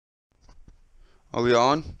Are we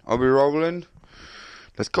on? Are we rolling?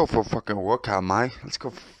 Let's go for a fucking workout, mate. Let's go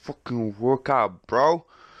for a fucking workout, bro.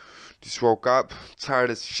 Just woke up, tired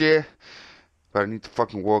as shit. But I need to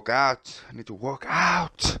fucking work out. I need to work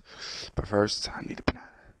out. But first, I need a banana.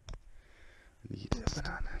 I need a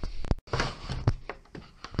banana.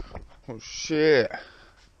 Oh shit.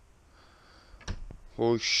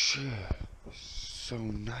 Oh shit. It's so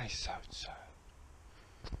nice outside.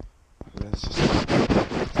 Let's just...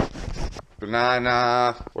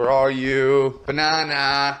 Banana, where are you?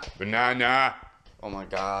 Banana, banana. Oh my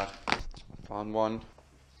god. Found one.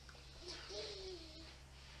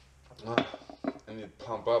 I need to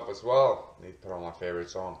pump up as well. I need to put on my favorite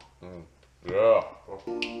song. Yeah.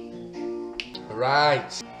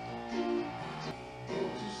 Alright.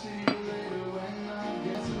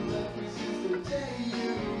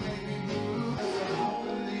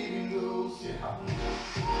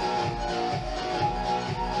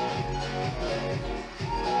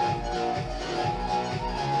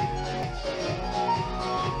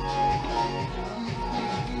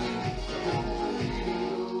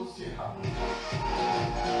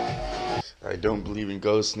 I don't believe in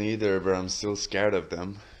ghosts neither, but I'm still scared of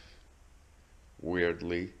them.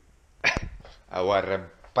 Weirdly. I want a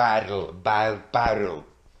barrel.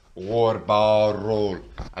 War barrel.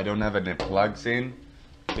 I don't have any plugs in.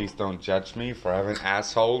 Please don't judge me for having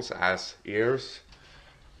assholes as ears.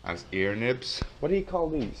 As ear nibs. What do you call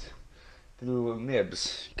these? The little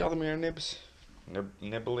nibs. You call them ear nibs?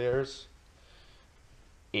 Nibble ears?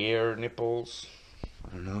 Ear nipples?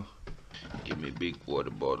 I don't know. Give me a big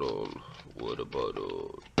water bottle. Water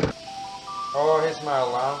bottle. Oh, here's my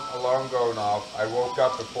alarm going off. I woke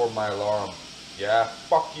up before my alarm. Yeah,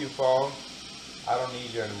 fuck you, phone. I don't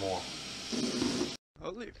need you anymore.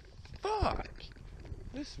 Holy fuck.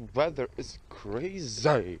 This weather is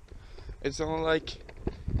crazy. It's only like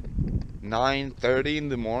 9:30 in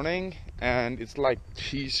the morning and it's like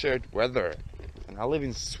t-shirt weather. And I live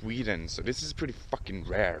in Sweden, so this is pretty fucking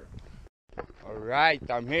rare. Alright,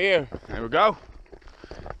 I'm here. Here we go.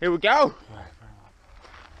 Here we go.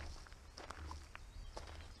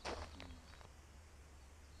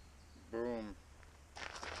 Boom.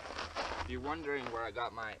 If you're wondering where I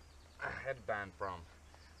got my headband from,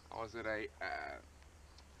 I was at a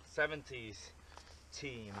 70s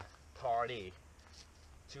team party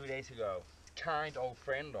 2 days ago. Kind old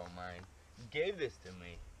friend of mine gave this to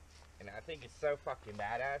me, and I think it's so fucking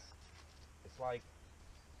badass. It's like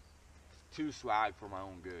too swag for my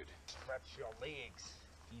own good. Stretch your legs,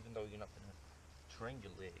 even though you're not gonna train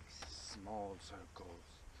your legs. Small circles.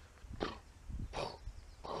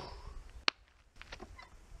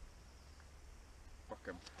 Fuck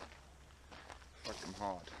him. Fuck him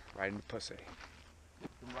hard. Right in the pussy.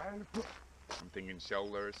 Right in the pussy. I'm thinking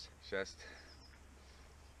shoulders, chest,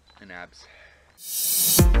 and abs.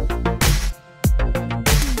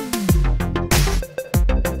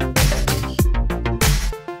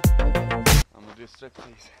 Strip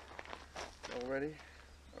please. Already?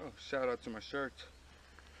 Oh, shout out to my shirt.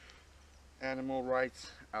 Animal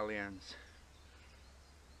Rights Alliance.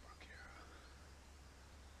 Fuck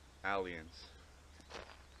yeah. Aliens.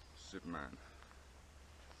 Superman.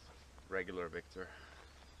 Regular Victor.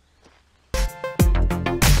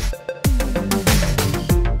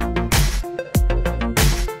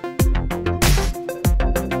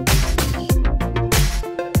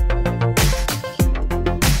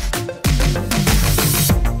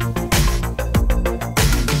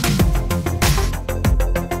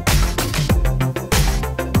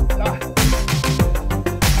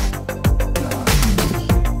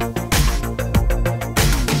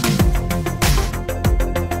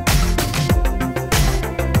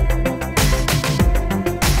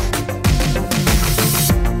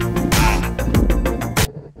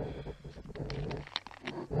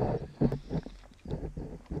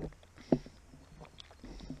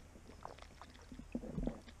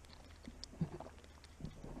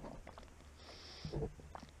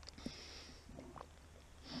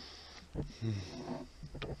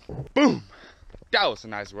 Boom! That was a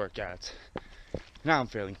nice workout. Now I'm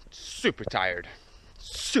feeling super tired,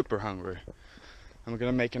 super hungry. I'm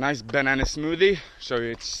gonna make a nice banana smoothie, show you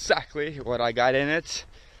exactly what I got in it.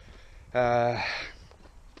 But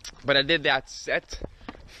I did that set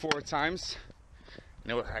 4 times,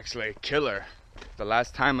 and it was actually a killer. The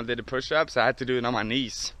last time I did the push-ups, I had to do it on my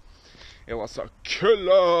knees. It was a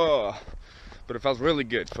killer! But it felt really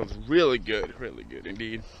good, really good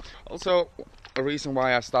indeed. Also, a reason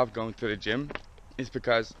why I stopped going to the gym is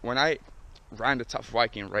because when I ran the tough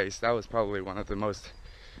Viking race, that was probably one of the most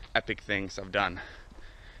epic things I've done.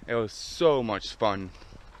 It was so much fun,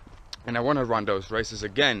 and I want to run those races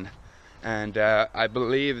again and I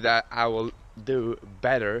believe that I will do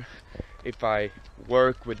better if I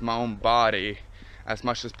work with my own body as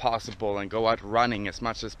much as possible and go out running as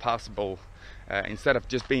much as possible, instead of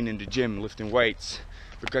just being in the gym lifting weights,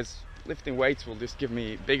 because lifting weights will just give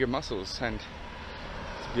me bigger muscles, and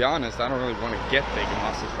to be honest, I don't really want to get bigger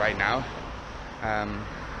muscles right now.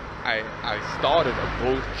 I started a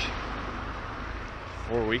bulk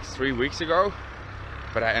 3 weeks ago,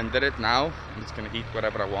 but I ended it now. I'm just gonna eat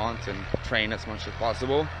whatever I want and train as much as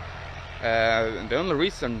possible. The only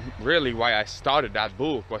reason really why I started that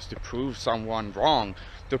bulk was to prove someone wrong,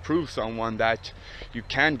 to prove someone that you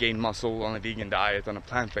can gain muscle on a vegan diet, on a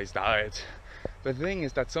plant-based diet. But the thing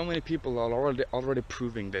is that so many people are already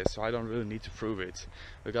proving this, so I don't really need to prove it.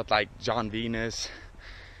 We got like John Venus,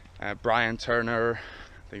 Brian Turner,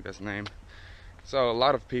 I think that's the name. So a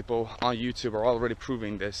lot of people on YouTube are already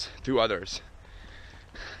proving this to others.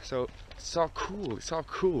 So it's all cool, it's all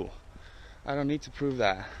cool. I don't need to prove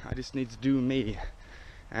that, I just need to do me.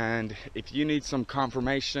 And if you need some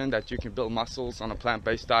confirmation that you can build muscles on a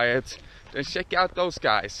plant-based diet, then check out those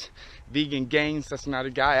guys. Vegan Gains, that's another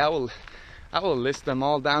guy. I will list them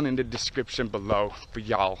all down in the description below for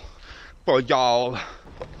y'all.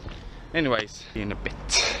 Anyways, in a bit.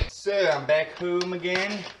 So I'm back home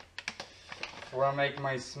again. Before I make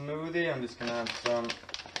my smoothie, I'm just gonna have some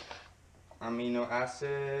amino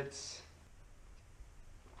acids.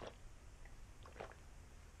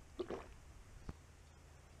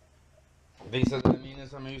 These are the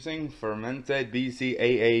aminos I'm using. Fermented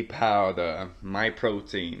BCAA powder, my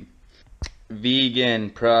protein. Vegan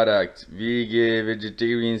product, vegan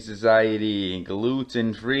vegetarian society,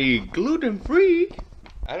 gluten free. Gluten free?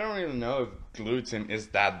 I don't really know if gluten is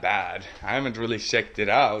that bad. I haven't really checked it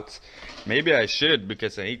out. Maybe I should,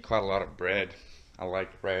 because I eat quite a lot of bread. I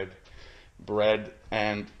like bread. Bread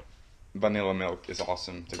and vanilla milk is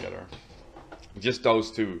awesome together. Just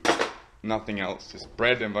those two, nothing else. Just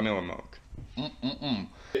bread and vanilla milk.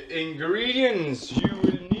 The ingredients you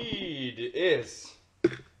will need is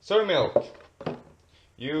soy milk.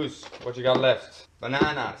 Use what you got left.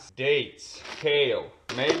 Bananas, dates, kale,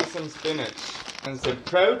 maybe some spinach, and some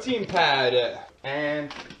protein powder.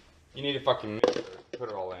 And you need a fucking mixer. Put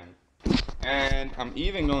it all in. And I'm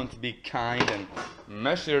even going to be kind and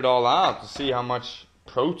measure it all out to see how much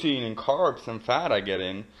protein and carbs and fat I get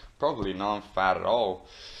in. Probably non-fat at all.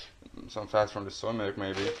 Some fat from the soy milk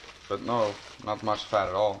maybe, but no, not much fat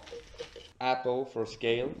at all. Apple for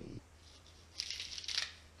scale.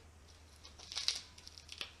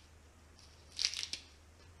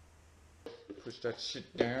 Push that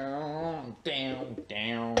shit down, down,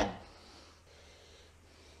 down. There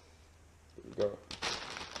we go.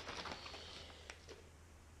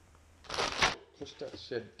 Push that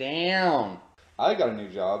shit down. I got a new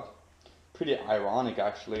job. Pretty ironic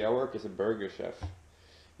actually. I work as a burger chef.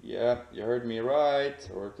 Yeah, you heard me right.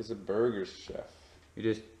 I work as a burger chef. You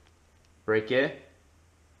just break it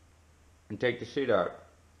and take the shit out.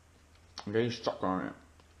 And then you suck on it.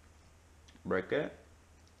 Break it.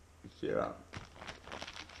 Shit out.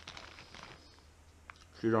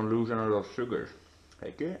 So you don't lose any of those sugars.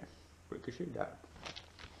 Take it. Break the shit out.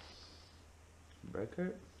 Break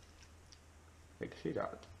it. Take the shit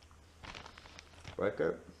out. Break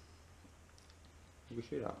it. Take the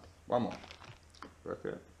shit out. One more. Break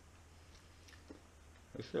it.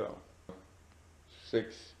 Let's go.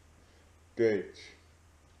 6 dates.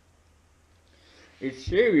 It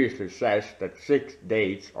seriously says that 6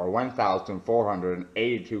 dates are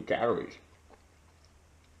 1,482 calories.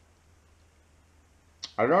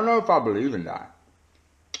 I don't know if I believe in that.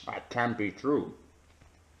 That can't be true.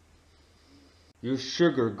 Your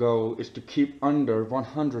sugar goal is to keep under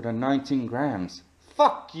 119 grams.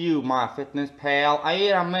 Fuck you, MyFitnessPal. I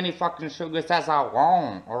eat as many fucking sugars as I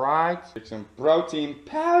want, alright? Take some protein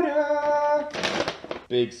powder.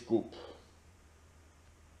 Big scoop.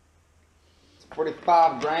 It's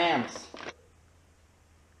 45 grams.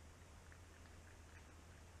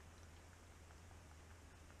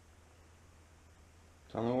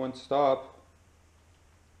 Tell me when to stop.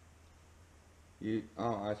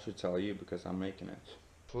 I should tell you because I'm making it.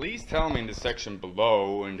 Please tell me in the section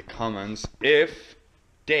below in the comments if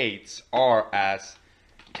dates are as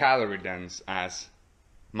calorie dense as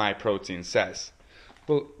my protein says.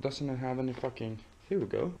 Well, doesn't it have any fucking... Here we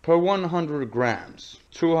go. Per 100 grams,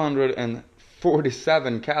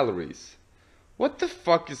 247 calories. What the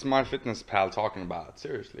fuck is MyFitnessPal talking about?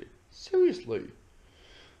 Seriously. Seriously.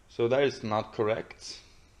 So that is not correct.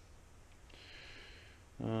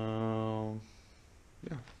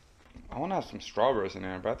 Yeah. I want to have some strawberries in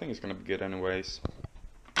there, but I think it's going to be good anyways.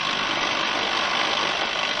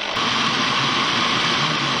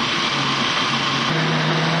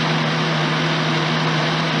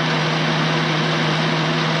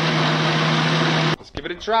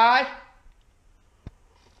 try?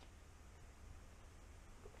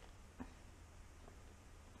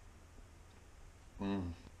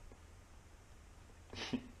 Mm.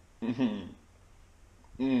 Mm.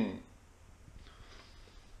 Mm.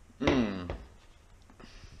 Mm.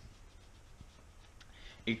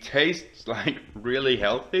 It tastes like really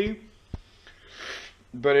healthy,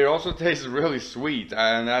 but it also tastes really sweet,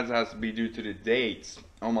 and that has to be due to the dates.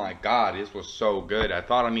 Oh my god, this was so good. I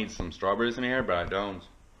thought I need some strawberries in here, but I don't.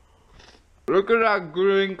 Look at that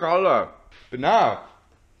green color. But now,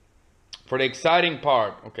 for the exciting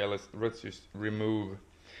part. Okay, let's just remove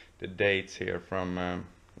the dates here from.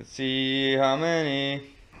 Let's see how many.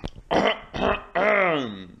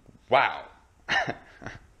 Wow.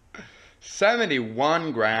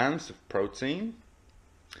 71 grams of protein,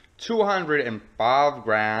 205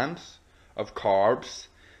 grams of carbs,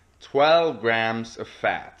 12 grams of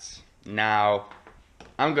fats. Now,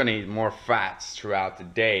 I'm gonna eat more fats throughout the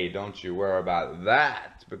day, don't you worry about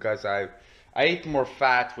that, because I eat more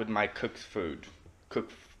fat with my cooked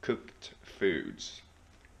foods.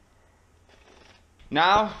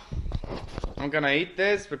 Now, I'm gonna eat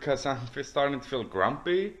this because I'm starting to feel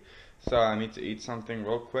grumpy, so I need to eat something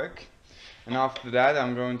real quick. And after that,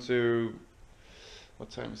 I'm going to, what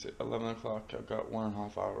time is it? 11 o'clock. I've got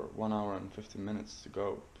 1.5 hour, 1 hour and 15 minutes to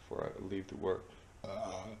go before I leave to work.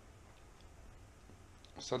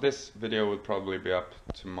 So this video will probably be up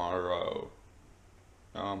tomorrow.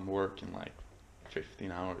 I'm working like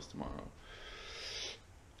 15 hours tomorrow.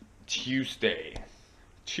 Tuesday,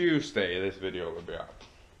 this video will be up.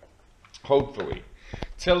 Hopefully.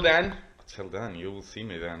 Till then, you will see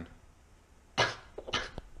me then.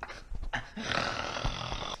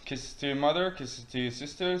 Kisses to your mother, kisses to your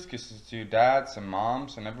sisters, kisses to your dads and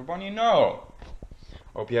moms and everyone you know.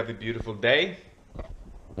 Hope you have a beautiful day.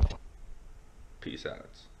 Peace out.